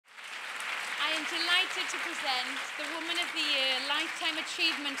delighted to present the Woman of the Year Lifetime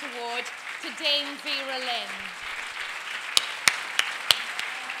Achievement Award to Dame Vera Lynn.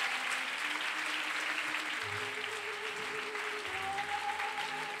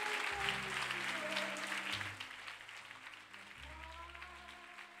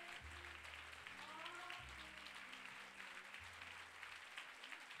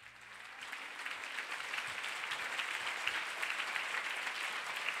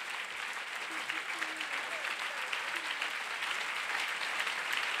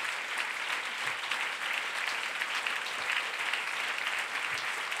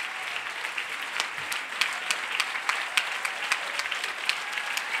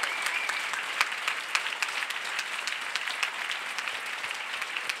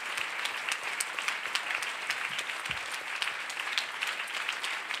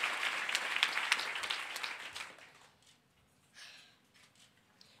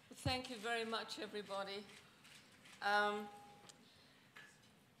 Thank you very much, everybody.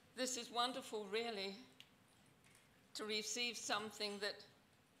 This is wonderful, really, to receive something that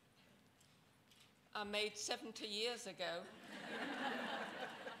I made 70 years ago.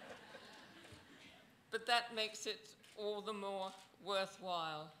 But that makes it all the more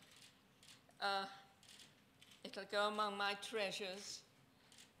worthwhile. It'll go among my treasures,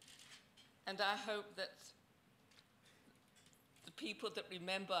 and I hope that the people that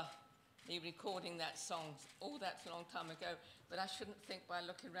remember me recording that song, oh, that's a long time ago, but I shouldn't think by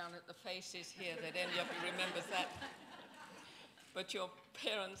looking around at the faces here that any of you remembers that. But your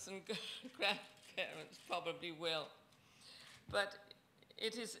parents and grandparents probably will. But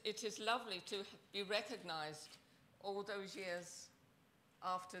it is lovely to be recognized all those years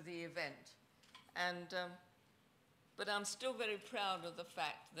after the event. But I'm still very proud of the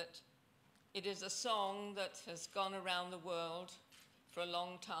fact that it is a song that has gone around the world for a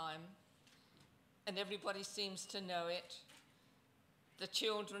long time, and everybody seems to know it. The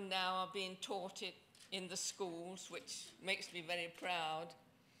children now are being taught it in the schools, which makes me very proud.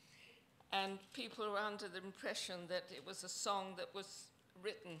 And people are under the impression that it was a song that was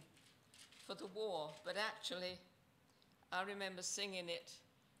written for the war, but actually, I remember singing it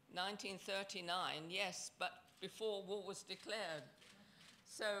 1939, yes, but before war was declared.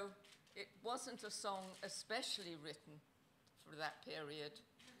 So it wasn't a song especially written for that period,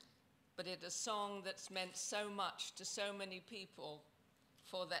 but it's a song that's meant so much to so many people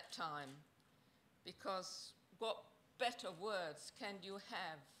for that time. Because what better words can you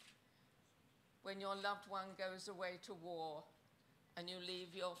have when your loved one goes away to war and you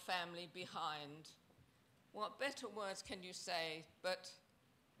leave your family behind? What better words can you say but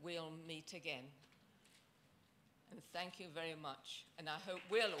we'll meet again? And thank you very much, and I hope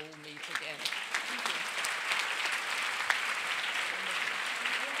we'll all meet again. Thank you.